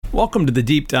Welcome to the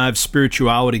Deep Dive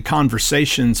Spirituality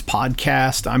Conversations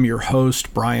podcast. I'm your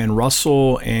host, Brian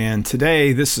Russell, and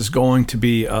today this is going to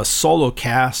be a solo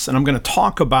cast, and I'm going to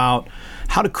talk about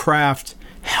how to craft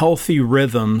healthy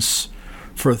rhythms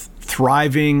for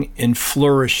thriving and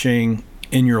flourishing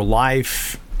in your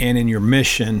life and in your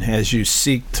mission as you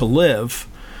seek to live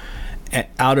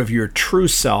out of your true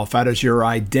self, out of your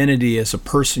identity as a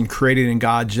person created in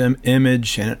God's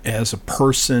image and as a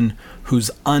person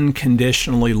who's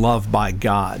unconditionally loved by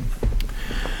God.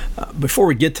 Before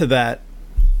we get to that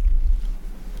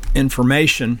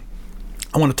information,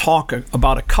 I want to talk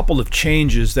about a couple of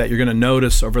changes that you're going to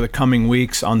notice over the coming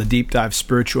weeks on the Deep Dive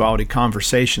Spirituality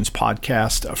Conversations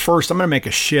podcast. First, I'm going to make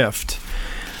a shift.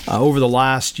 Over the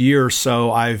last year or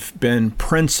so, I've been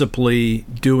principally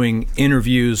doing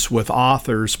interviews with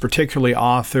authors, particularly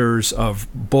authors of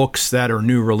books that are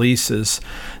new releases.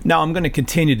 Now, I'm going to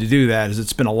continue to do that as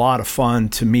it's been a lot of fun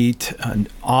to meet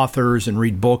authors and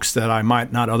read books that I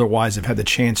might not otherwise have had the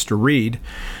chance to read.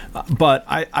 But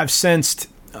I've sensed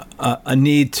a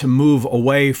need to move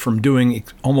away from doing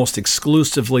almost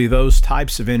exclusively those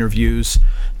types of interviews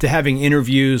to having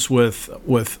interviews with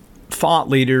thought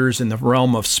leaders in the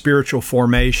realm of spiritual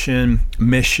formation,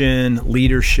 mission,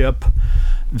 leadership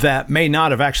that may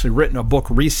not have actually written a book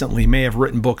recently, may have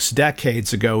written books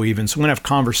decades ago even. So I'm going to have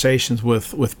conversations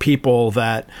with people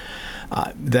that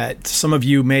some of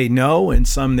you may know and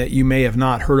some that you may have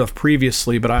not heard of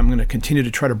previously, but I'm going to continue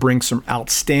to try to bring some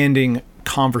outstanding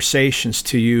conversations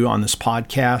to you on this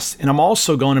podcast. And I'm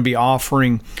also going to be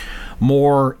offering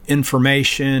more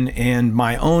information and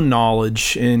my own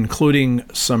knowledge, including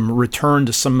some return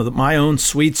to some of my own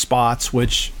sweet spots,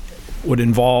 which would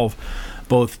involve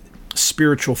both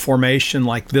spiritual formation,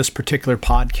 like this particular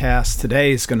podcast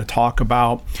today is going to talk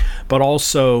about, but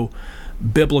also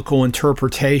biblical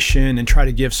interpretation and try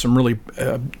to give some really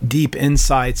deep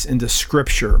insights into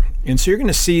Scripture. And so you're going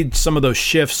to see some of those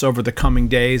shifts over the coming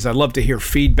days. I'd love to hear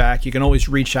feedback. You can always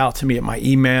reach out to me at my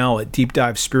email at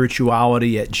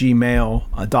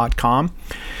deepdivespirituality@gmail.com.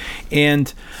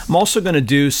 And I'm also going to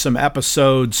do some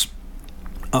episodes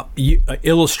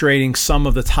illustrating some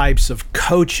of the types of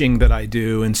coaching that I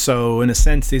do. And so in a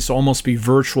sense, these will almost be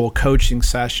virtual coaching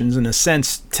sessions. In a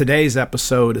sense, today's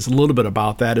episode is a little bit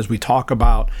about that as we talk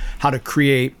about how to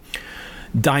create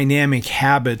dynamic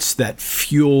habits that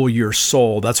fuel your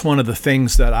soul. That's one of the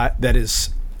things that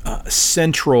is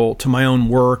central to my own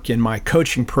work in my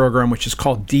coaching program, which is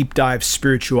called Deep Dive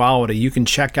Spirituality. You can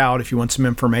check out, if you want some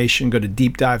information, go to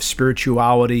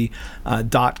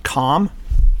deepdivespirituality.com.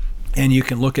 And you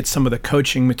can look at some of the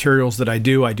coaching materials that I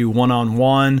do. I do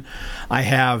one-on-one. I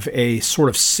have a sort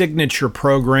of signature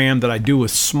program that I do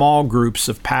with small groups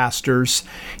of pastors.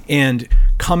 And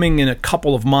coming in a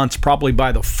couple of months, probably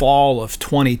by the fall of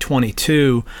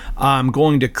 2022, I'm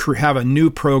going to have a new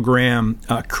program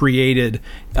created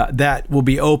that will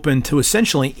be open to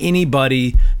essentially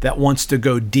anybody that wants to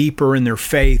go deeper in their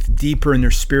faith, deeper in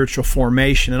their spiritual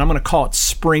formation. And I'm going to call it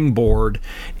Springboard.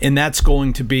 And that's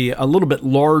going to be a little bit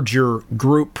larger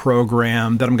group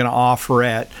program that I'm going to offer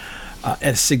at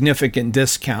a significant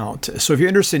discount. So if you're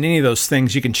interested in any of those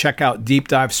things, you can check out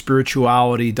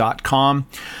deepdivespirituality.com.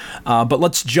 But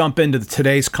let's jump into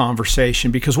today's conversation,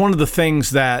 because one of the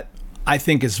things that I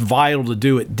think is vital to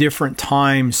do at different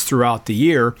times throughout the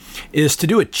year is to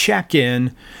do a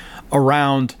check-in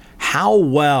around how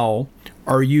well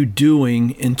are you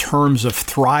doing in terms of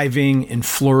thriving and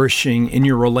flourishing in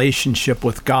your relationship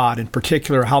with God, in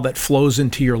particular, how that flows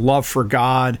into your love for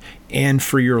God and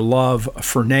for your love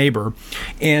for neighbor.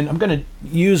 And I'm going to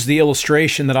use the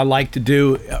illustration that I like to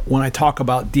do when I talk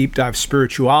about deep dive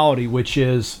spirituality, which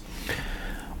is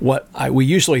what we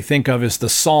usually think of as the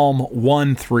Psalm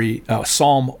 1 tree.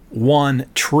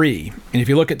 And if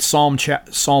you look at Psalm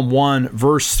 1,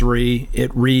 verse 3,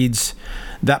 it reads,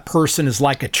 "That person is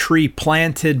like a tree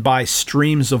planted by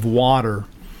streams of water,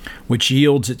 which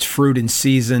yields its fruit in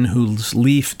season, whose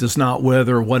leaf does not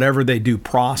wither, whatever they do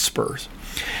prospers."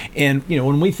 And,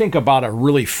 when we think about a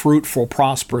really fruitful,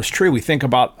 prosperous tree, we think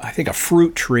about, I think, a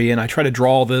fruit tree, and I try to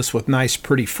draw this with nice,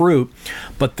 pretty fruit.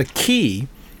 But the key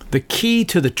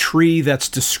to the tree that's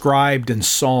described in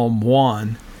Psalm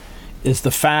 1 is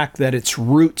the fact that its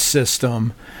root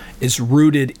system is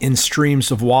rooted in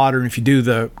streams of water. And if you do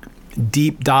the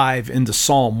deep dive into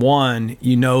Psalm 1,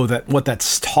 you know that what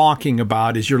that's talking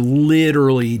about is you're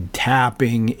literally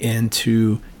tapping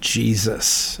into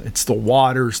Jesus. It's the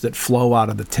waters that flow out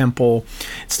of the temple.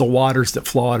 It's the waters that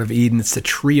flow out of Eden. It's the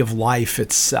tree of life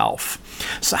itself.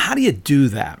 So how do you do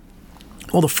that?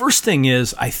 Well, the first thing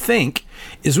is, I think,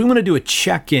 is we want to do a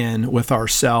check-in with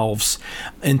ourselves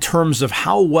in terms of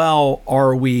how well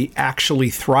are we actually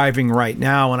thriving right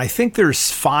now. And I think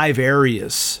there's 5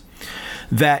 areas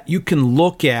that you can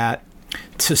look at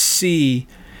to see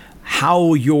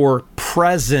how your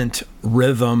present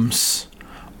rhythms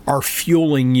are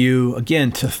fueling you,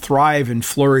 again, to thrive and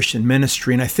flourish in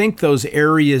ministry. And I think those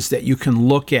areas that you can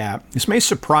look at, this may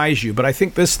surprise you, but I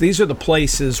think these are the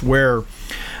places where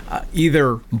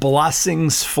either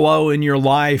blessings flow in your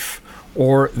life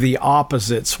or the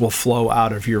opposites will flow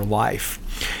out of your life.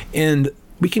 And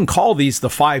we can call these the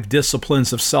 5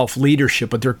 disciplines of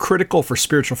self-leadership, but they're critical for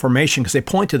spiritual formation because they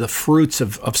point to the fruits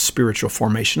of spiritual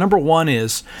formation. Number 1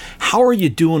 is, how are you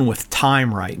doing with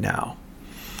time right now?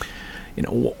 You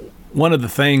know, one of the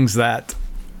things that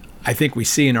I think we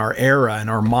see in our era, in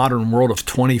our modern world of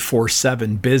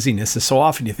 24/7 busyness, is so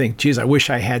often you think, geez, I wish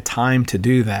I had time to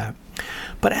do that.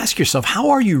 But ask yourself, how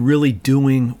are you really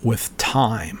doing with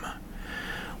time?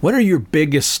 What are your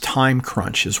biggest time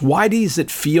crunches? Why does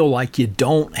it feel like you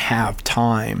don't have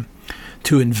time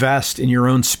to invest in your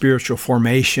own spiritual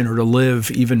formation or to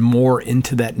live even more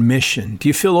into that mission? Do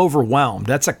you feel overwhelmed?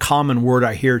 That's a common word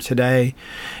I hear today.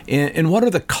 And what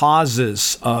are the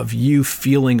causes of you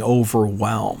feeling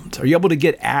overwhelmed? Are you able to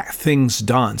get things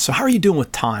done? So how are you doing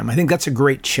with time? I think that's a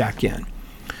great check-in.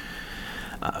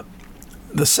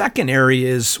 The second area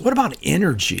is, what about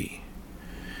energy?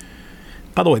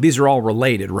 By the way, these are all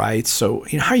related, right? So,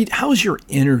 how's your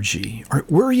energy?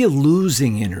 Where are you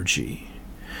losing energy?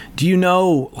 Do you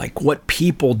know, like, what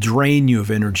people drain you of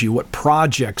energy? What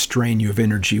projects drain you of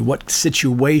energy? What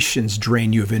situations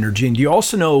drain you of energy? And do you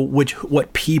also know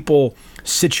what people,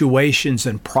 situations,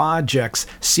 and projects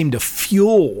seem to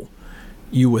fuel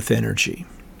you with energy?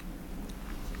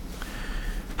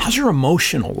 How's your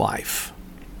emotional life?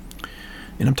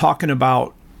 And I'm talking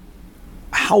about,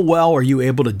 how well are you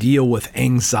able to deal with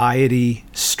anxiety,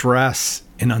 stress,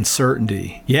 and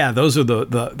uncertainty? Yeah, those are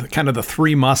the kind of the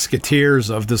 3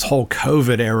 musketeers of this whole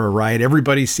COVID era, right?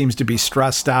 Everybody seems to be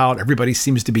stressed out. Everybody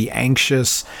seems to be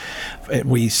anxious.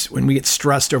 When we get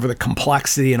stressed over the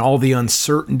complexity and all the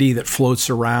uncertainty that floats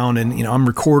around, and I'm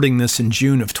recording this in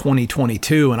June of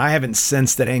 2022, and I haven't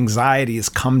sensed that anxiety has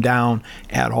come down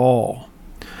at all.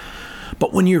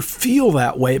 But when you feel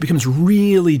that way, it becomes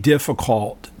really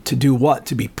difficult to do what?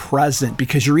 To be present,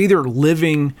 because you're either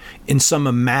living in some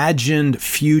imagined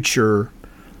future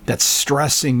that's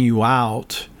stressing you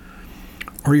out,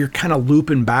 or you're kind of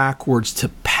looping backwards to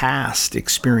past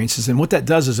experiences. And what that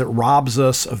does is it robs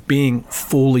us of being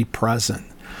fully present.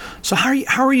 So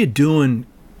how are you doing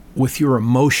with your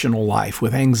emotional life,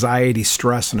 with anxiety,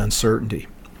 stress, and uncertainty?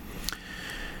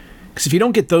 Because if you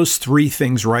don't get those 3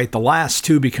 things right, the last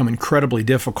 2 become incredibly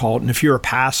difficult. And if you're a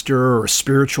pastor or a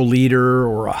spiritual leader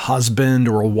or a husband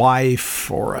or a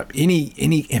wife or any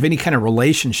kind of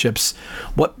relationships,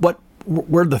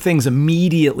 where the things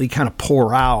immediately kind of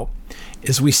pour out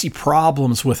is we see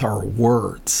problems with our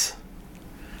words.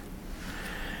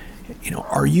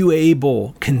 Are you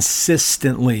able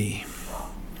consistently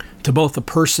to both the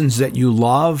persons that you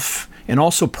love and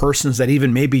also persons that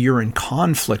even maybe you're in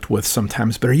conflict with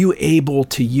sometimes, but are you able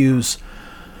to use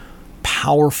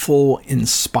powerful,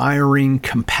 inspiring,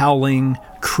 compelling,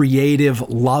 creative,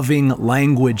 loving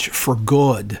language for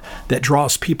good that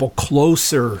draws people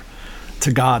closer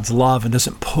to God's love and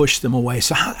doesn't push them away?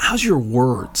 So how's your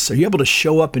words? Are you able to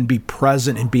show up and be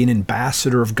present and be an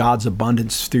ambassador of God's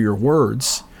abundance through your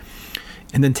words?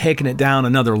 And then taking it down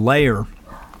another layer,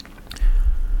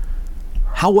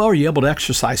 how well are you able to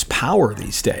exercise power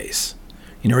these days?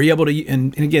 Are you able to,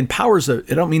 and again, power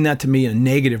I don't mean that to me in a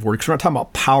negative word, because we're not talking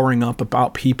about powering up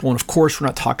about people. And of course, we're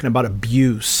not talking about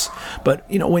abuse. But,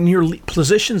 when you're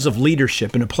positions of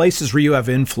leadership in places where you have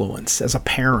influence as a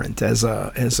parent, as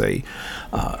a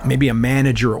maybe a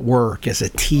manager at work, as a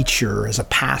teacher, as a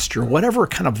pastor, whatever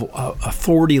kind of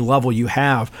authority level you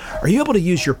have, are you able to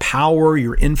use your power,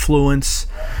 your influence,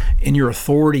 and your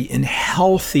authority in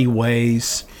healthy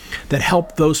ways that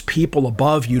help those people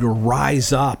above you to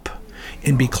rise up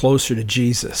and be closer to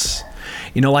Jesus?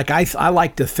 I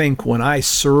like to think when I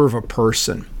serve a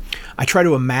person, I try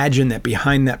to imagine that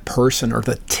behind that person are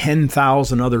the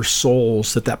 10,000 other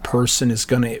souls that person is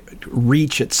going to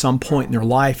reach at some point in their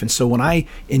life. And so when I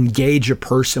engage a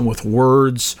person with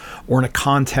words or in a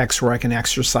context where I can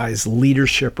exercise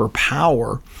leadership or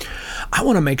power, I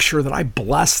want to make sure that I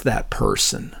bless that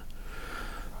person,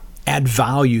 add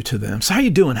value to them. So how are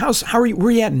you doing? Where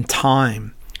are you at in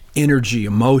time, energy,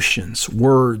 emotions,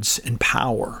 words, and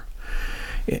power?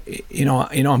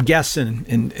 I'm guessing,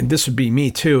 and this would be me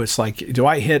too. It's like, do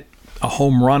I hit a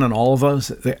home run on all of those?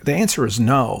 The answer is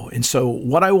no. And so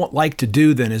what I would like to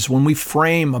do then is when we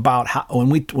frame about how,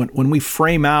 when we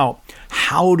frame out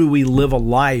how do we live a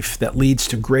life that leads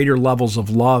to greater levels of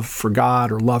love for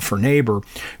God or love for neighbor,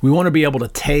 we want to be able to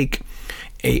take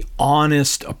a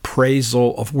honest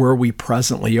appraisal of where we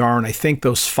presently are. And I think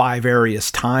those 5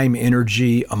 areas, time,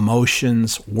 energy,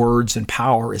 emotions, words, and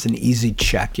power, is an easy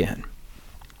check-in,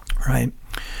 right?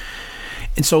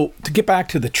 And so to get back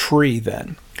to the tree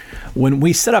then, when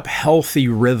we set up healthy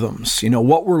rhythms,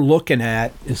 what we're looking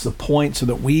at is the point so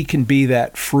that we can be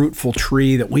that fruitful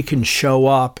tree, that we can show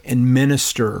up and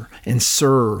minister and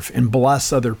serve and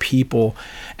bless other people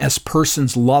as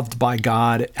persons loved by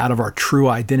God out of our true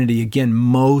identity, again,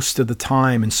 most of the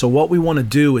time. And so what we want to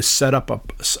do is set up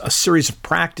a series of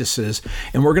practices,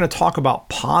 and we're going to talk about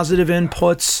positive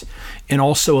inputs and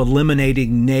also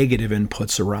eliminating negative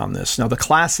inputs around this. Now, the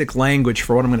classic language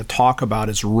for what I'm going to talk about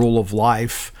is rule of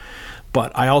life,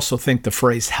 but I also think the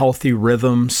phrase healthy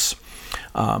rhythms,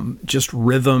 just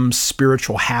rhythms,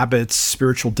 spiritual habits,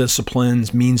 spiritual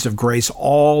disciplines, means of grace,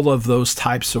 all of those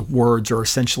types of words are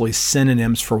essentially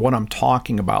synonyms for what I'm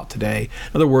talking about today.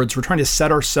 In other words, we're trying to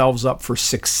set ourselves up for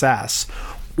success,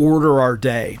 order our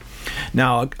day.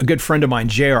 Now, a good friend of mine,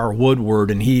 J.R. Woodward,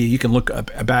 and you can look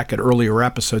back at earlier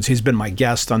episodes, he's been my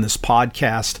guest on this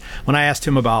podcast. When I asked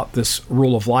him about this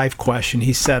rule of life question,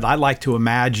 he said, I like to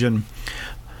imagine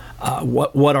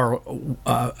what are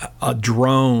a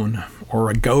drone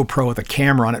or a GoPro with a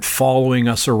camera on it following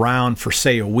us around for,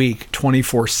 say, a week,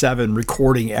 24/7,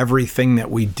 recording everything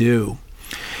that we do.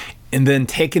 And then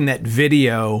taking that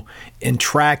video and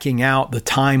tracking out the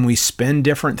time we spend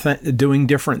doing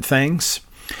different things,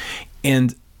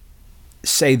 and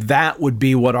say that would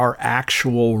be what our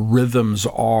actual rhythms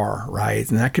are, right?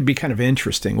 And that could be kind of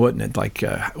interesting, wouldn't it? Like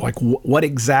what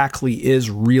exactly is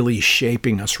really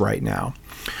shaping us right now?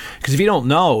 Because if you don't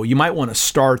know, you might want to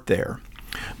start there.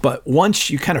 But once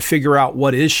you kind of figure out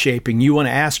what is shaping, you want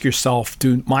to ask yourself,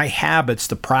 do my habits,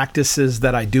 the practices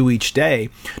that I do each day,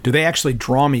 do they actually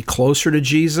draw me closer to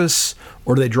Jesus,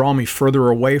 or do they draw me further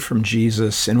away from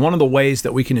Jesus? And one of the ways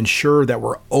that we can ensure that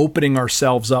we're opening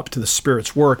ourselves up to the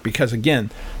Spirit's work, because again,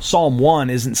 Psalm 1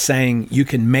 isn't saying you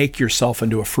can make yourself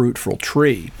into a fruitful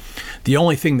tree. The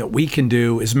only thing that we can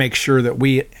do is make sure that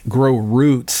we grow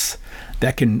roots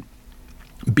that can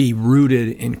be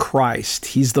rooted in Christ.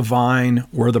 He's the vine,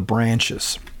 we're the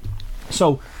branches.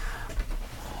 So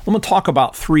I'm going to talk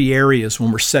about 3 areas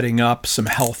when we're setting up some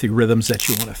healthy rhythms that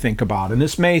you want to think about. And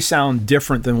this may sound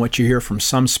different than what you hear from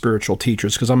some spiritual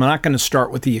teachers, because I'm not going to start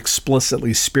with the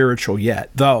explicitly spiritual yet,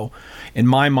 though in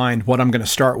my mind what I'm going to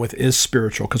start with is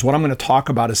spiritual, because what I'm going to talk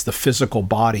about is the physical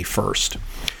body first.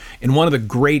 And one of the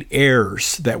great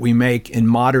errors that we make in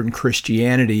modern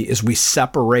Christianity is we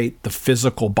separate the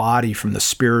physical body from the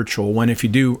spiritual, when if you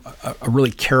do a really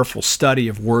careful study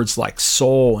of words like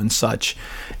soul and such,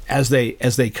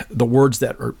 the words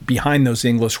that are behind those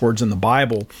English words in the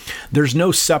Bible, there's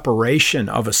no separation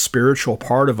of a spiritual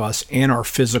part of us and our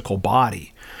physical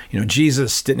body.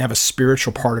 Jesus didn't have a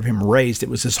spiritual part of him raised. It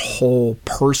was his whole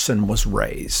person was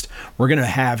raised. We're going to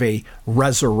have a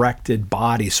resurrected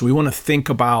body. So we want to think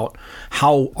about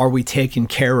how are we taking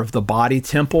care of the body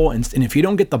temple. And if you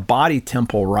don't get the body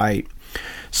temple right,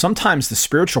 sometimes the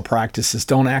spiritual practices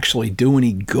don't actually do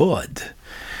any good.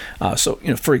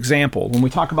 For example, when we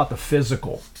talk about the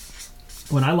physical,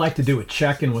 when I like to do a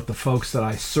check-in with the folks that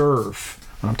I serve,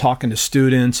 when I'm talking to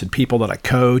students and people that I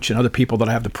coach and other people that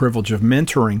I have the privilege of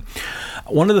mentoring,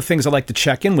 one of the things I like to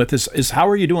check in with is how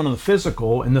are you doing on the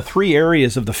physical? And the 3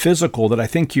 areas of the physical that I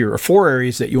think or 4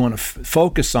 areas that you want to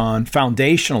focus on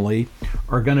foundationally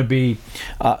are going to be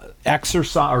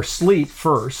exercise or sleep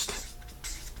first,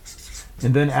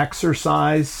 and then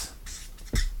exercise,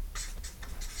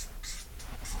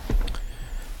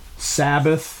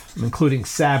 Sabbath. I'm including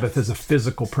Sabbath as a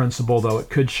physical principle, though it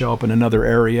could show up in another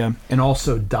area, and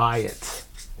also diet.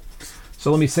 So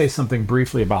let me say something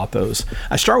briefly about those.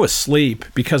 I start with sleep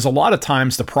because a lot of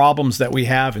times the problems that we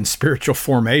have in spiritual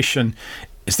formation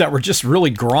is that we're just really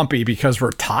grumpy because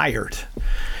we're tired.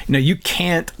 You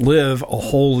can't live a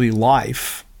holy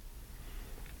life.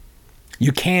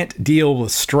 You can't deal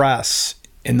with stress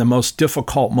in the most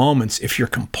difficult moments if you're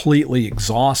completely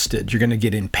exhausted. You're going to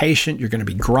get impatient. You're going to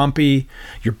be grumpy.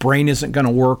 Your brain isn't going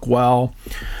to work well.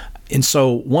 And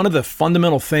so one of the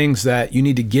fundamental things that you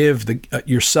need to give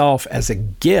yourself as a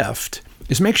gift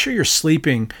is make sure you're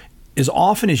sleeping as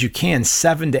often as you can,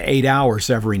 7 to 8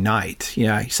 hours every night.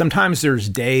 Sometimes there's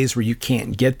days where you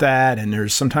can't get that,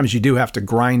 and sometimes you do have to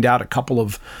grind out a couple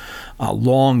of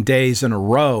long days in a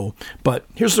row. But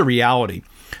here's the reality.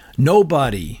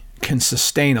 Nobody can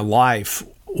sustain a life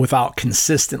without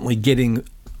consistently getting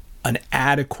an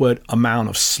adequate amount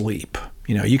of sleep.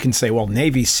 You can say, well,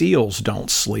 Navy SEALs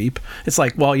don't sleep. It's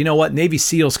like, well, you know what? Navy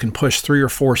SEALs can push 3 or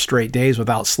 4 straight days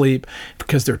without sleep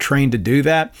because they're trained to do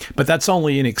that. But that's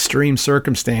only in extreme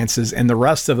circumstances. And the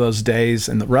rest of those days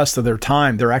and the rest of their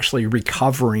time, they're actually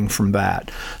recovering from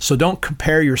that. So don't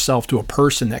compare yourself to a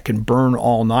person that can burn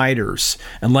all-nighters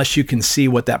unless you can see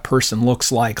what that person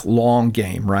looks like long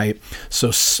game, right?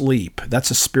 So sleep,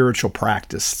 that's a spiritual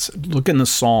practice. Look in the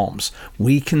Psalms.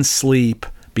 We can sleep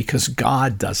because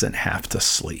God doesn't have to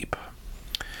sleep.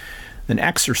 Then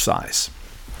exercise.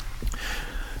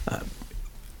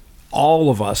 All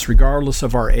of us, regardless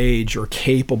of our age, are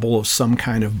capable of some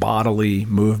kind of bodily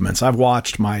movements. I've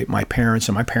watched my parents,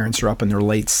 and my parents are up in their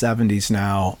late 70s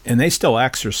now, and they still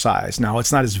exercise. Now,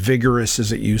 it's not as vigorous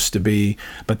as it used to be,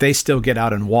 but they still get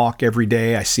out and walk every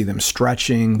day. I see them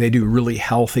stretching. They do really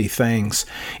healthy things.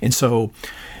 And so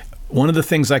one of the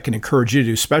things I can encourage you to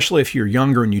do, especially if you're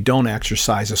younger and you don't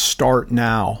exercise, is start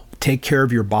now. Take care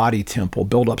of your body temple,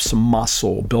 build up some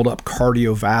muscle, build up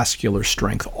cardiovascular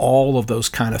strength, all of those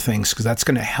kind of things, because that's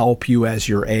going to help you as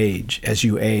you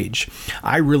age.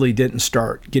 I really didn't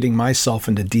start getting myself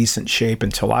into decent shape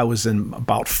until I was in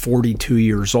about 42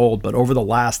 years old. But over the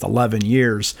last 11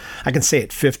 years, I can say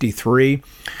at 53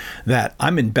 that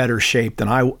I'm in better shape than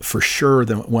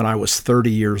when I was 30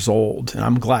 years old. And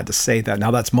I'm glad to say that. Now,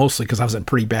 that's mostly because I was in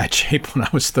pretty bad shape when I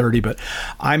was 30, but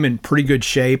I'm in pretty good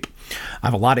shape. I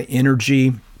have a lot of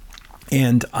energy,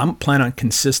 and I'm planning on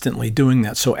consistently doing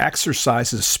that. So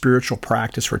exercise is a spiritual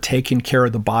practice. We're taking care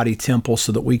of the body temple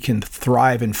so that we can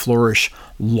thrive and flourish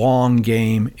long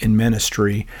game in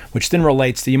ministry, which then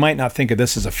relates to, you might not think of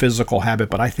this as a physical habit,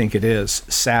 but I think it is,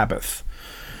 Sabbath.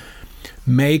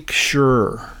 Make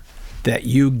sure that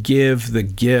you give the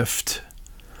gift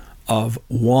of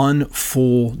one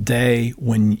full day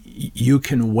when you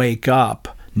can wake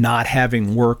up not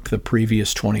having worked the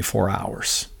previous 24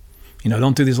 hours.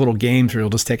 Don't do these little games where you'll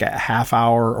just take a half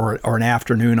hour or an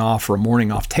afternoon off or a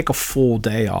morning off. Take a full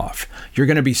day off. You're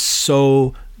going to be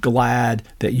so glad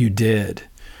that you did.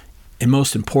 And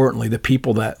most importantly, the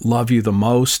people that love you the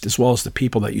most, as well as the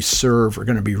people that you serve, are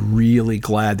going to be really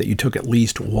glad that you took at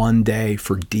least one day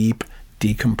for deep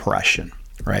decompression,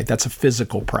 right? That's a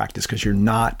physical practice because you're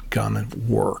not going to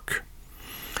work.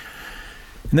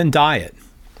 And then diet.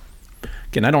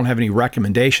 Again, I don't have any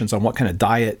recommendations on what kind of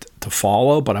diet to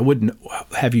follow, but I would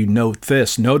have you note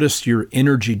this. Notice your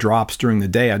energy drops during the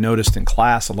day. I noticed in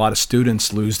class a lot of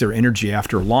students lose their energy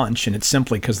after lunch, and it's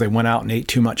simply because they went out and ate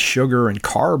too much sugar and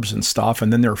carbs and stuff,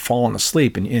 and then they're falling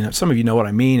asleep. And some of you know what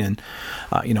I mean. And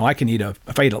I can eat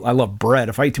I love bread.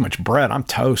 If I eat too much bread, I'm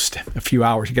toast. A few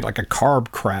hours, you get like a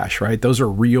carb crash, right? Those are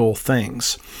real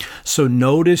things. So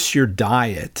notice your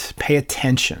diet. Pay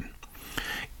attention.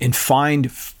 And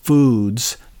find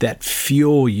foods that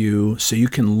fuel you so you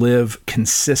can live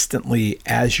consistently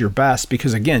as your best.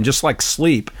 Because again, just like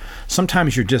sleep,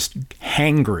 sometimes you're just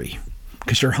hangry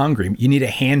because you're hungry. You need a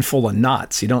handful of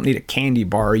nuts. You don't need a candy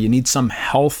bar. You need some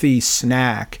healthy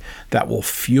snack that will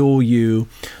fuel you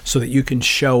so that you can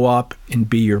show up and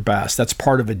be your best. That's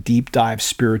part of a deep dive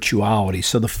spirituality.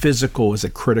 So the physical is a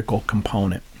critical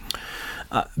component.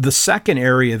 The second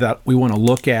area that we want to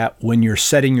look at when you're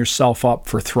setting yourself up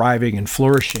for thriving and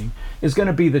flourishing is going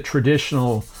to be the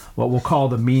traditional, what we'll call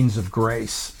the means of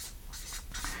grace.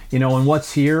 And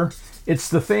what's here? It's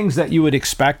the things that you would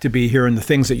expect to be here and the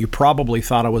things that you probably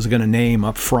thought I was going to name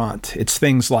up front. It's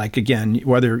things like, again,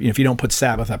 whether if you don't put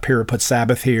Sabbath up here, put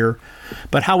Sabbath here,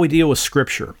 but how we deal with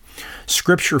Scripture.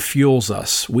 Scripture fuels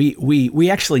us. We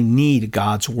actually need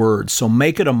God's Word, so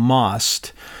make it a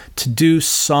must to do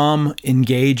some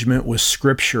engagement with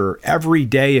Scripture every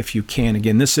day if you can.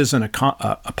 Again, this isn't a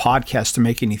podcast to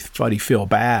make anybody feel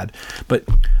bad, but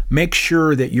make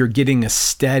sure that you're getting a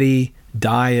steady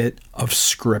diet of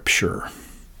Scripture.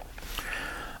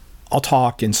 I'll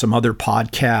talk in some other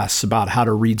podcasts about how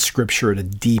to read Scripture at a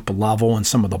deep level and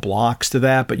some of the blocks to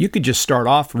that, but you could just start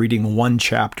off reading one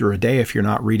chapter a day if you're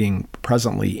not reading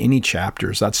presently any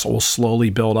chapters. That will slowly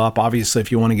build up. Obviously,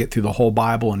 if you want to get through the whole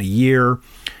Bible in a year,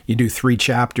 you do 3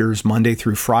 chapters Monday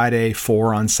through Friday,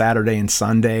 4 on Saturday and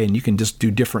Sunday, and you can just do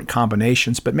different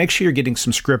combinations. But make sure you're getting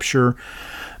some Scripture.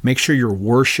 Make sure you're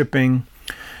worshiping.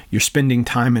 You're spending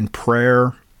time in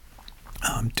prayer.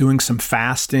 Doing some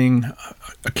fasting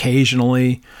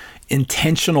occasionally,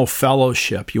 intentional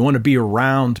fellowship. You want to be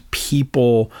around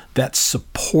people that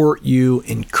support you,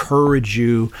 encourage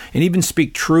you, and even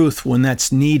speak truth when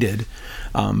that's needed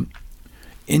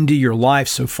into your life.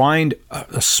 So find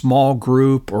a small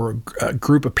group or a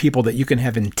group of people that you can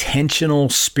have intentional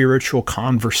spiritual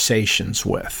conversations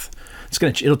with.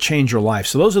 it'll change your life.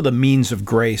 So those are the means of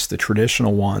grace, the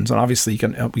traditional ones. And obviously you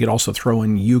can also throw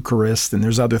in Eucharist, and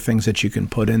there's other things that you can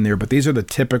put in there. But these are the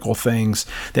typical things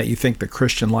that you think the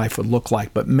Christian life would look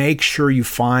like. But make sure you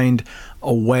find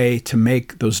a way to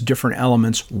make those different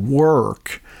elements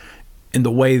work in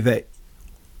the way that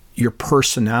your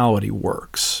personality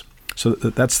works. So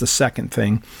that's the second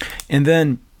thing. And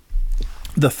then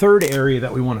the third area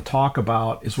that we want to talk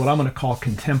about is what I'm going to call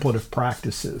contemplative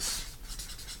practices.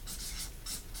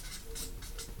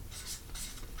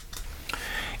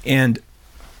 And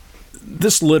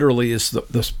this literally is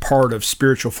this part of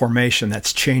spiritual formation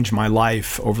that's changed my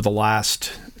life over the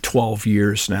last 12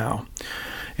 years now.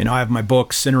 I have my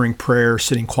book, Centering Prayer,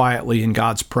 Sitting Quietly in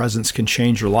God's Presence Can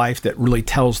Change Your Life, that really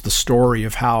tells the story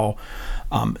of how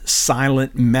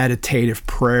silent meditative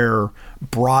prayer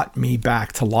brought me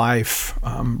back to life,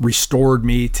 restored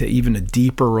me to even a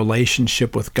deeper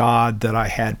relationship with God that I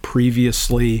had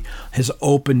previously, has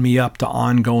opened me up to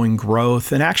ongoing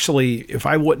growth. And actually, if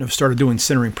I wouldn't have started doing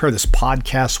Centering Prayer, this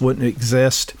podcast wouldn't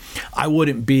exist. I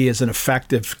wouldn't be as an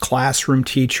effective classroom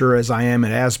teacher as I am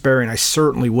at Asbury, and I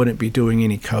certainly wouldn't be doing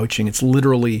any coaching. It's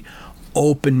literally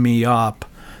opened me up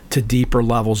to deeper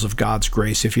levels of God's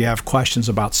grace. If you have questions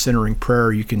about centering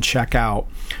prayer, you can check out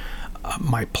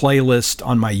my playlist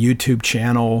on my YouTube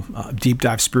channel, Deep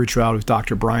Dive Spirituality with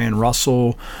Dr. Brian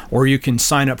Russell, or you can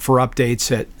sign up for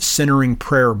updates at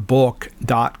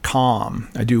centeringprayerbook.com.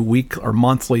 I do week or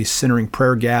monthly centering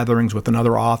prayer gatherings with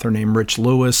another author named Rich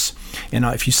Lewis. And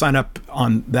if you sign up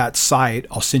on that site,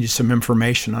 I'll send you some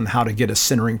information on how to get a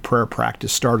centering prayer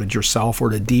practice started yourself or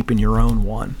to deepen your own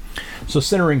one. So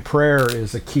centering prayer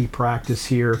is a key practice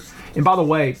here. And by the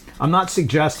way, I'm not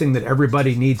suggesting that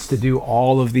everybody needs to do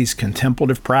all of these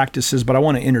contemplative practices, but I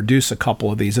want to introduce a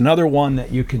couple of these. Another one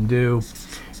that you can do,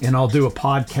 and I'll do a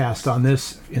podcast on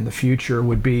this in the future,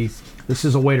 would be, this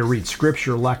is a way to read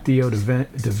Scripture, Lectio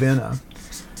Divina.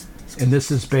 And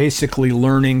this is basically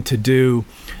learning to do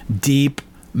deep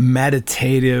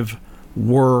meditative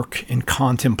work and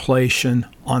contemplation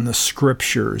on the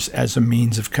Scriptures as a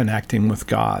means of connecting with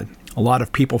God. A lot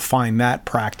of people find that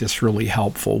practice really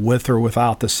helpful, with or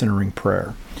without the centering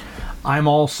prayer. I'm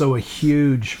also a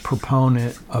huge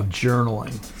proponent of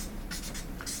journaling.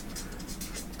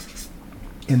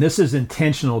 And this is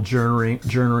intentional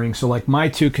journaling. So like my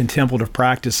two contemplative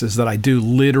practices that I do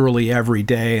literally every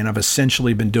day, and I've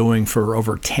essentially been doing for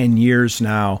over 10 years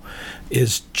now,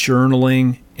 is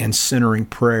journaling and centering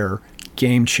prayer.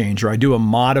 Game changer. I do a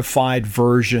modified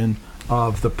version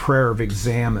of the prayer of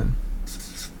examine.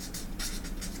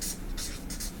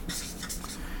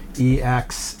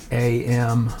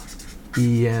 EXAMEN.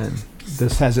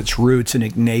 This has its roots in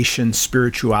Ignatian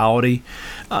spirituality.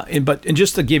 And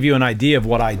just to give you an idea of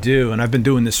what I do, and I've been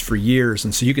doing this for years,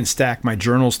 and so you can stack my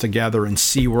journals together and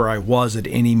see where I was at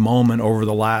any moment over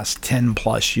the last 10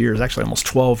 plus years, actually almost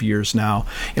 12 years now.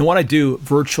 And what I do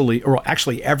virtually, or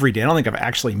actually every day, I don't think I've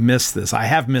actually missed this. I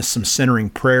have missed some centering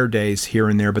prayer days here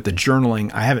and there, but the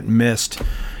journaling I haven't missed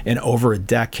in over a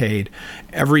decade.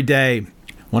 Every day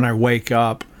when I wake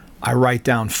up, I write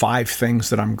down 5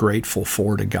 things that I'm grateful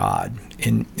for to God.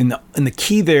 And the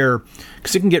key there,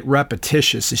 because it can get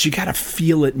repetitious, is you got to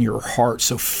feel it in your heart.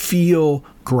 So feel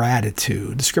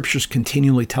gratitude. The Scriptures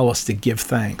continually tell us to give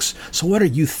thanks. So what are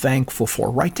you thankful for?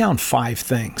 Write down 5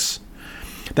 things.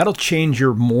 That'll change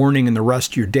your morning and the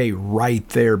rest of your day right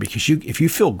there, because if you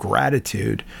feel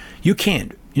gratitude, you're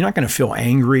not going to feel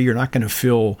angry. You're not going to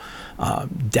feel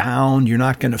down. You're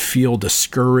not going to feel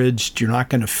discouraged. You're not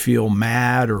going to feel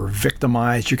mad or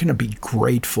victimized. You're going to be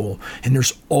grateful. And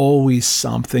there's always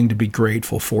something to be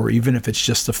grateful for, even if it's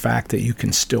just the fact that you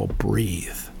can still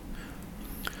breathe.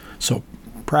 So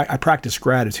I practice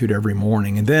gratitude every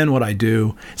morning. And then what I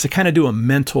do is I kind of do a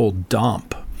mental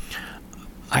dump.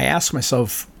 I ask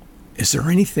myself, is there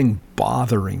anything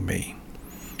bothering me?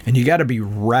 And you got to be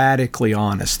radically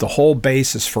honest. The whole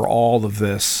basis for all of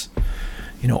this,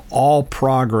 all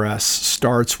progress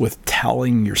starts with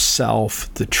telling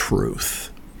yourself the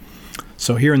truth.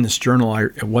 So here in this journal,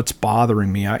 what's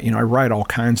bothering me, I write all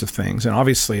kinds of things. And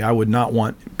obviously, I would not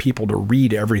want people to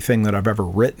read everything that I've ever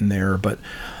written there, but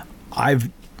I've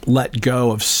let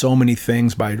go of so many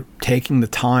things by taking the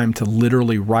time to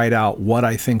literally write out what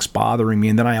I think's bothering me.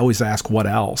 And then I always ask, what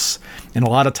else? And a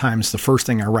lot of times the first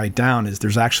thing I write down is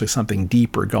there's actually something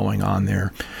deeper going on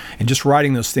there. And just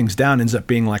writing those things down ends up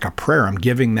being like a prayer. I'm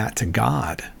giving that to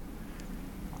God.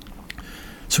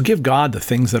 So give God the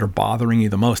things that are bothering you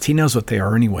the most. He knows what they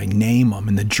are anyway. Name them,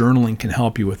 and the journaling can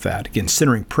help you with that. Again,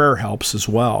 centering prayer helps as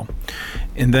well.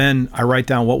 And then I write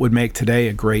down what would make today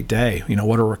a great day.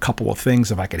 What are a couple of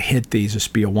things, if I could hit these, this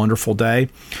would be a wonderful day.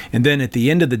 And then at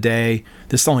the end of the day,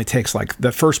 this only takes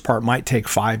the first part might take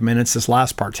 5 minutes. This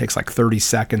last part takes 30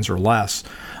 seconds or less.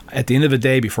 At the end of the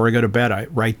day, before I go to bed, I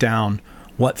write down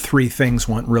what 3 things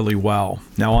went really well.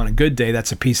 Now, on a good day,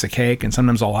 that's a piece of cake, and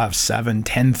sometimes I'll have 7,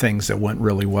 10 things that went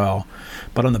really well.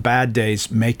 But on the bad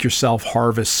days, make yourself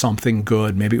harvest something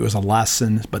good. Maybe it was a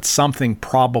lesson, but something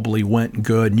probably went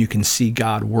good, and you can see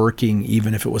God working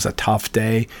even if it was a tough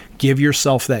day. Give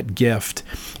yourself that gift.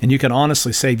 And you can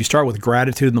honestly say, if you start with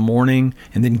gratitude in the morning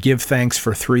and then give thanks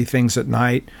for 3 things at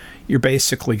night, you're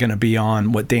basically going to be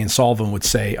on what Dan Sullivan would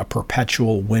say, a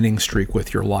perpetual winning streak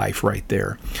with your life right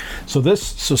there. So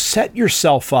set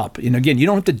yourself up. Again, you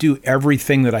don't have to do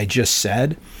everything that I just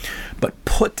said, but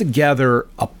put together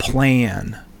a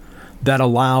plan that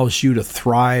allows you to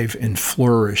thrive and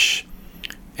flourish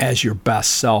as your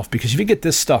best self. Because if you get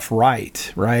this stuff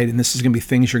right, and this is going to be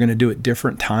things you're going to do at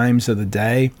different times of the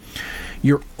day,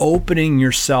 you're opening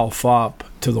yourself up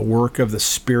to the work of the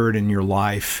Spirit in your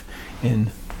life,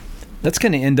 and that's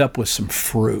going to end up with some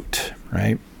fruit,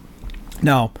 right?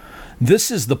 Now,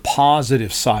 this is the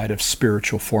positive side of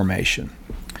spiritual formation.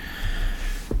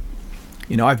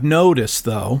 I've noticed,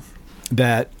 though,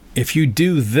 that if you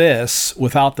do this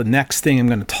without the next thing I'm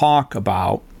going to talk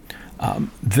about,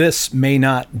 this may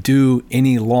not do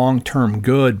any long-term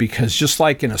good, because just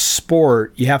like in a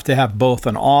sport, you have to have both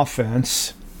an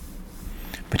offense,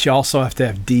 but you also have to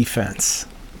have defense.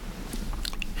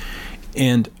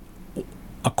 And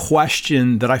a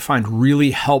question that I find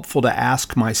really helpful to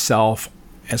ask myself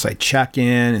as I check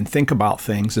in and think about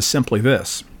things is simply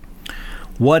this: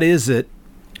 what is it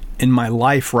in my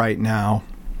life right now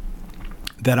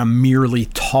that I'm merely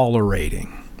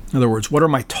tolerating? In other words, what are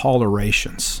my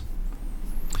tolerations?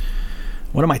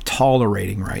 What am I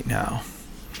tolerating right now?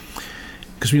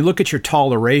 Because when you look at your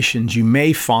tolerations, you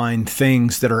may find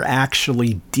things that are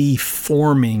actually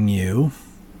deforming you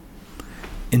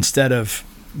instead of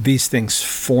these things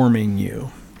forming you.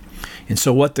 And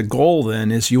so what the goal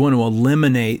then is, you want to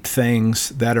eliminate things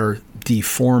that are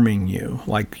deforming you.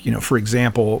 Like, for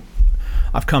example,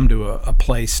 I've come to a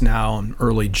place now in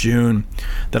early June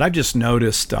that I've just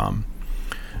noticed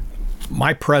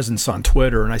my presence on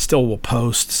Twitter, and I still will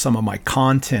post some of my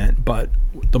content, but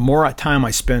the more time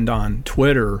I spend on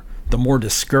Twitter, the more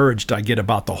discouraged I get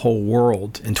about the whole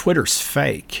world. And Twitter's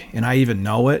fake, and I even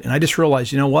know it. And I just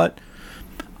realized, what?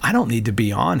 I don't need to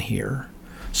be on here.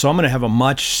 So I'm going to have a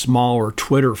much smaller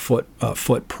Twitter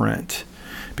footprint,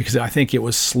 because I think it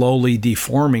was slowly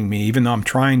deforming me, even though I'm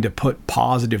trying to put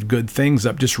positive, good things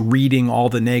up, just reading all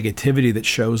the negativity that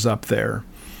shows up there.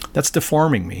 That's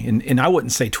deforming me. And I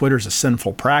wouldn't say Twitter's a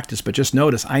sinful practice, but just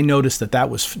I noticed that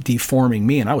was deforming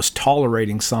me, and I was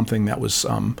tolerating something that was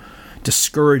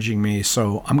discouraging me.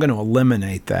 So I'm going to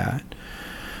eliminate that.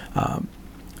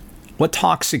 What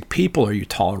toxic people are you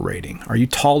tolerating? Are you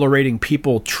tolerating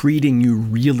people treating you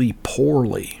really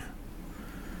poorly?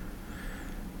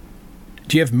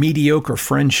 Do you have mediocre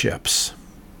friendships?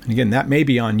 And again, that may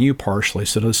be on you partially,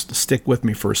 so just stick with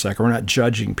me for a second. We're not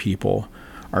judging people.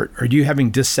 Are you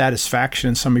having dissatisfaction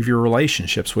in some of your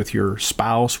relationships with your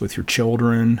spouse, with your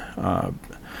children?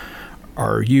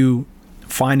 Are you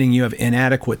finding you have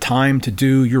inadequate time to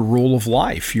do your rule of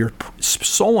life, your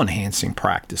soul-enhancing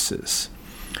practices?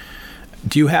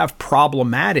 Do you have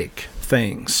problematic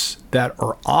things that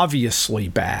are obviously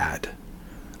bad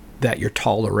that you're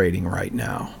tolerating right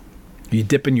now? Are you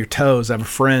dipping your toes? I have a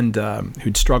friend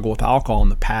who'd struggled with alcohol in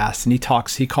the past, and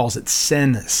he calls it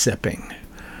sin sipping.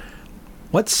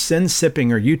 What sin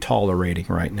sipping are you tolerating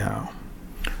right now?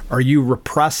 Are you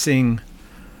repressing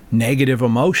negative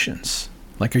emotions?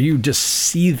 Like, are you just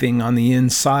seething on the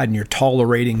inside and you're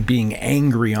tolerating being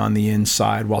angry on the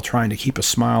inside while trying to keep a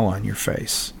smile on your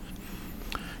face?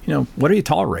 What are you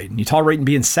tolerating? You tolerating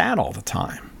being sad all the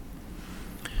time.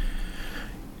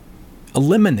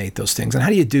 Eliminate those things. And how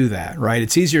do you do that, right?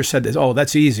 It's easier said,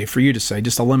 that's easy for you to say,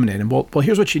 just eliminate them. Well,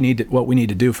 here's what we need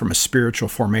to do from a spiritual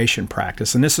formation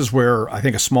practice. And this is where I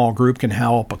think a small group can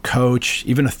help, a coach,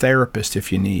 even a therapist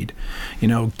if you need.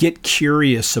 Get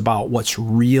curious about what's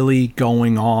really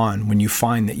going on when you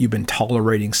find that you've been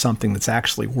tolerating something that's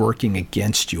actually working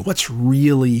against you. What's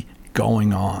really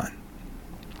going on?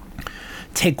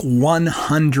 Take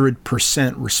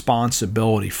 100%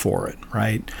 responsibility for it,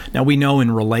 right? Now, we know in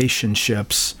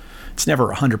relationships, it's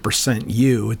never 100%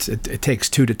 you. It takes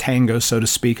two to tango, so to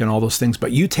speak, and all those things.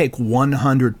 But you take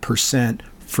 100%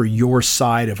 for your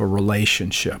side of a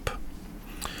relationship.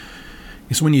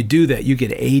 Because when you do that, you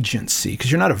get agency,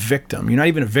 because you're not a victim. You're not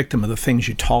even a victim of the things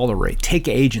you tolerate. Take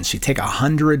agency. Take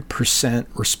 100%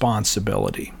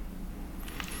 responsibility.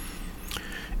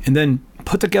 And then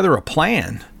put together a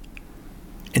plan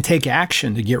and take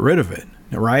action to get rid of it,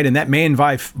 right? And that may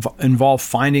involve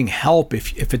finding help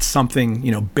if it's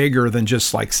something, bigger than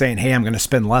just like saying, hey, I'm going to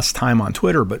spend less time on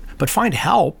Twitter, but find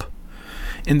help.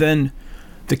 And then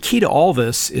the key to all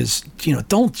this is,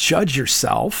 don't judge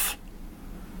yourself.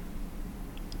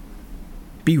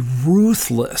 Be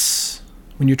ruthless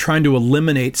when you're trying to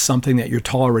eliminate something that you're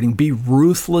tolerating. Be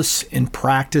ruthless in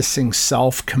practicing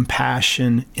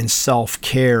self-compassion and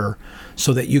self-care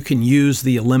so that you can use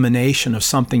the elimination of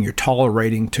something you're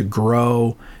tolerating to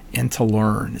grow and to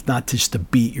learn. It's not just to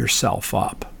beat yourself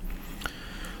up.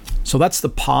 So that's the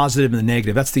positive and the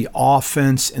negative. That's the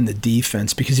offense and the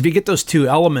defense. Because if you get those two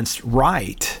elements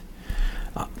right,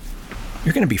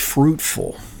 you're going to be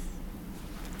fruitful.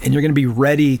 And you're going to be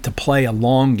ready to play a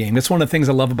long game. That's one of the things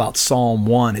I love about Psalm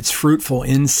 1. It's fruitful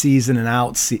in season and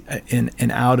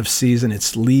out of season.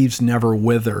 Its leaves never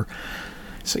wither.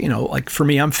 So, like for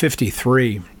me, I'm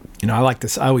 53. I like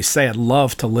this. I always say I'd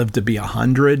love to live to be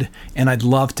 100, and I'd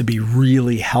love to be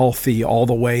really healthy all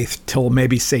the way till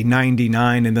maybe say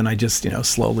 99, and then I just,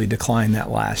 slowly decline that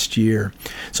last year.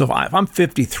 So if I'm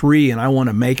 53 and I want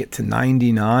to make it to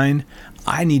 99,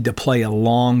 I need to play a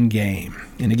long game.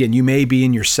 And again, you may be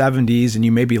in your 70s and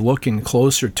you may be looking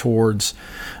closer towards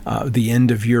the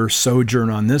end of your sojourn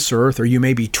on this earth, or you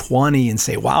may be 20 and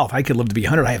say, wow, if I could live to be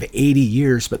 100, I have 80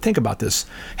 years. But think about this.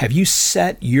 Have you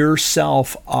set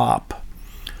yourself up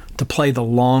to play the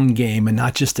long game and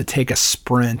not just to take a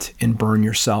sprint and burn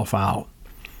yourself out?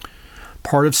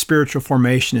 Part of spiritual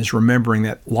formation is remembering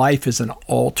that life is an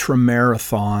ultra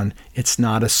marathon. It's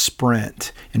not a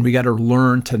sprint. And we got to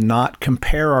learn to not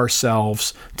compare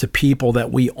ourselves to people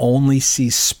that we only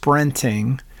see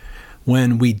sprinting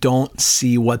when we don't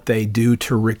see what they do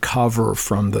to recover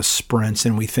from the sprints.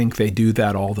 And we think they do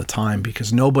that all the time,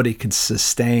 because nobody could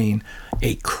sustain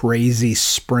a crazy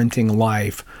sprinting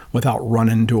life without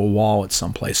running into a wall at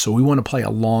some place. So we want to play a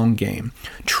long game.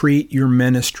 Treat your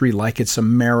ministry like it's a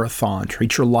marathon.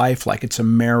 Treat your life like it's a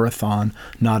marathon,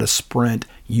 not a sprint.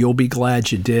 You'll be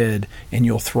glad you did, and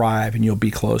you'll thrive, and you'll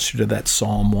be closer to that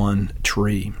Psalm 1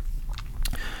 tree.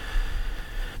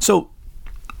 So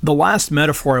the last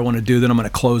metaphor I want to do, then I'm going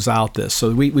to close out this.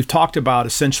 So we've talked about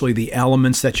essentially the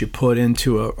elements that you put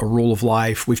into a rule of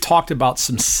life. We've talked about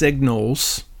some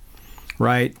signals,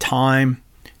 right? Time,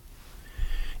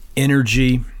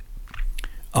 energy,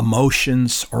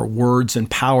 emotions, or words and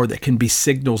power that can be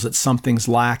signals that something's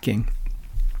lacking.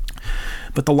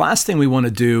 But the last thing we want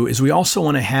to do is we also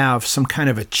want to have some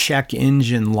kind of a check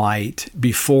engine light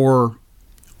before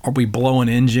we blow an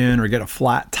engine or get a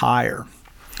flat tire,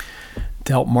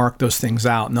 to help mark those things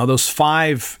out. Now, those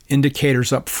 5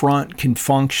 indicators up front can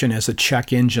function as a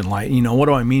check engine light. What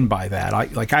do I mean by that?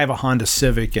 I have a Honda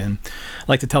Civic, and I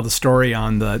like to tell the story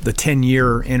on the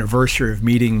 10-year anniversary of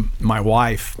meeting my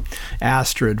wife,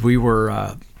 Astrid. We were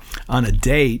on a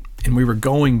date, and we were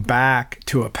going back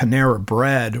to a Panera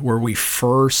Bread where we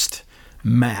first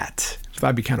met. So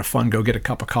that'd be kind of fun. Go get a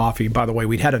cup of coffee. By the way,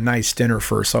 we'd had a nice dinner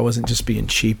first, so I wasn't just being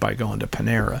cheap by going to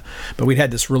Panera. But we'd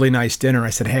had this really nice dinner. I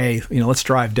said, hey, let's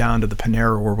drive down to the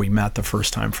Panera where we met the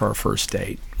first time for our first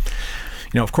date.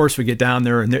 Of course, we get down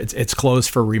there, and it's closed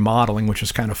for remodeling, which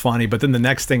was kind of funny. But then the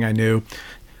next thing I knew,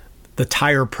 the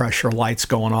tire pressure light's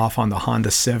going off on the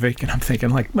Honda Civic. And I'm thinking,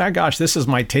 like, my gosh, this is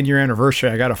my 10-year anniversary.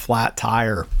 I got a flat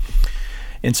tire.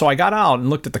 And so I got out and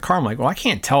looked at the car. I'm like, well, I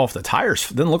can't tell if the tires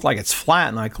didn't look like it's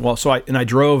flat. And I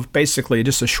drove basically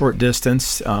just a short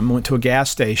distance, went to a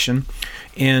gas station,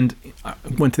 and I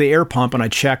went to the air pump, and I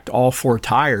checked all 4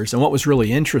 tires. And what was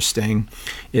really interesting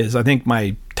is I think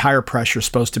my tire pressure is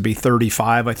supposed to be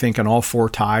 35, I think, on all 4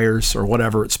 tires or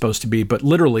whatever it's supposed to be. But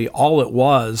literally all it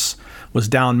was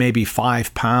down maybe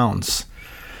 5 pounds.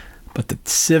 But the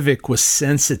Civic was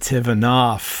sensitive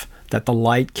enough that the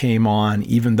light came on,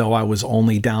 even though I was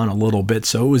only down a little bit.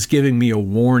 So it was giving me a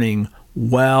warning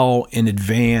well in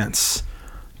advance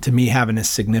to me having a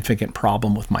significant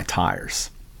problem with my tires.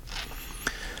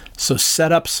 So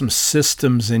set up some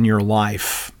systems in your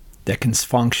life that can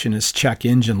function as check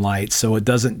engine lights, so it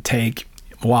doesn't take,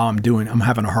 I'm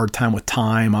having a hard time with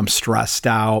time, I'm stressed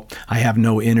out, I have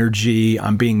no energy,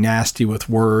 I'm being nasty with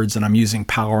words, and I'm using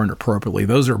power inappropriately.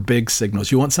 Those are big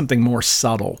signals. You want something more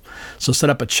subtle. So set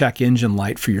up a check engine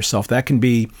light for yourself. That can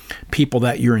be people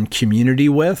that you're in community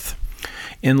with.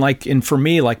 And for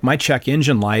me, like my check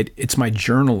engine light, it's my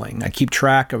journaling. I keep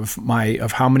track of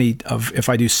if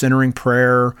I do centering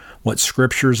prayer, what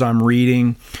scriptures I'm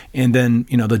reading, and then,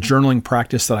 the journaling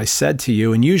practice that I said to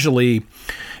you. And usually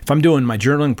if I'm doing my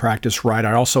journaling practice right,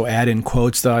 I also add in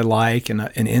quotes that I like and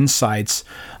insights.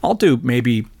 I'll do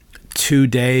maybe 2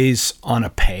 days on a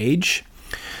page.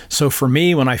 So for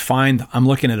me, when I find I'm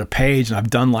looking at a page and I've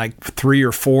done like 3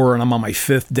 or 4 and I'm on my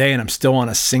 5th day and I'm still on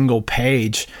a single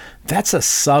page, that's a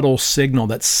subtle signal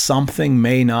that something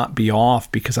may not be off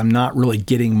because I'm not really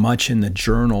getting much in the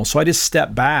journal. So I just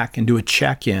step back and do a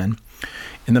check-in,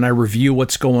 and then I review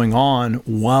what's going on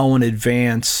well in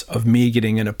advance of me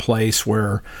getting in a place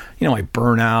where, I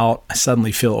burn out, I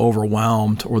suddenly feel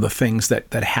overwhelmed, or the things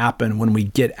that happen when we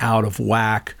get out of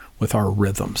whack with our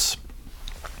rhythms.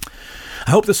 I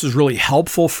hope this was really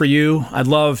helpful for you. I'd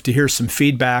love to hear some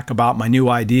feedback about my new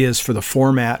ideas for the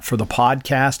format for the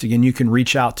podcast. Again, you can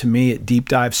reach out to me at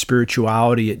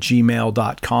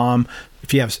deepdivespirituality@gmail.com.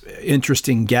 If you have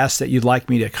interesting guests that you'd like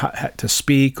me to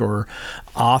speak, or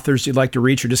authors you'd like to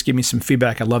reach, or just give me some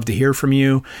feedback, I'd love to hear from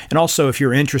you. And also, if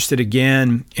you're interested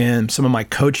again in some of my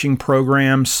coaching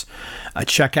programs,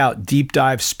 check out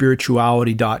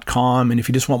deepdivespirituality.com. And if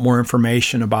you just want more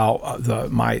information about a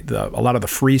lot of the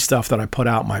free stuff that I put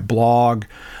out, my blog,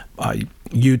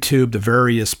 YouTube, the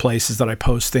various places that I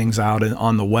post things out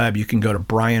on the web, you can go to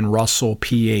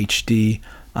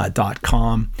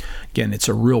brianrussellphd.com. Again, it's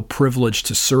a real privilege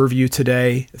to serve you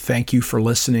today. Thank you for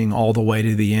listening all the way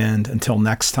to the end. Until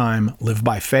next time, live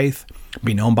by faith,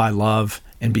 be known by love,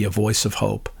 and be a voice of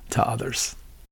hope to others.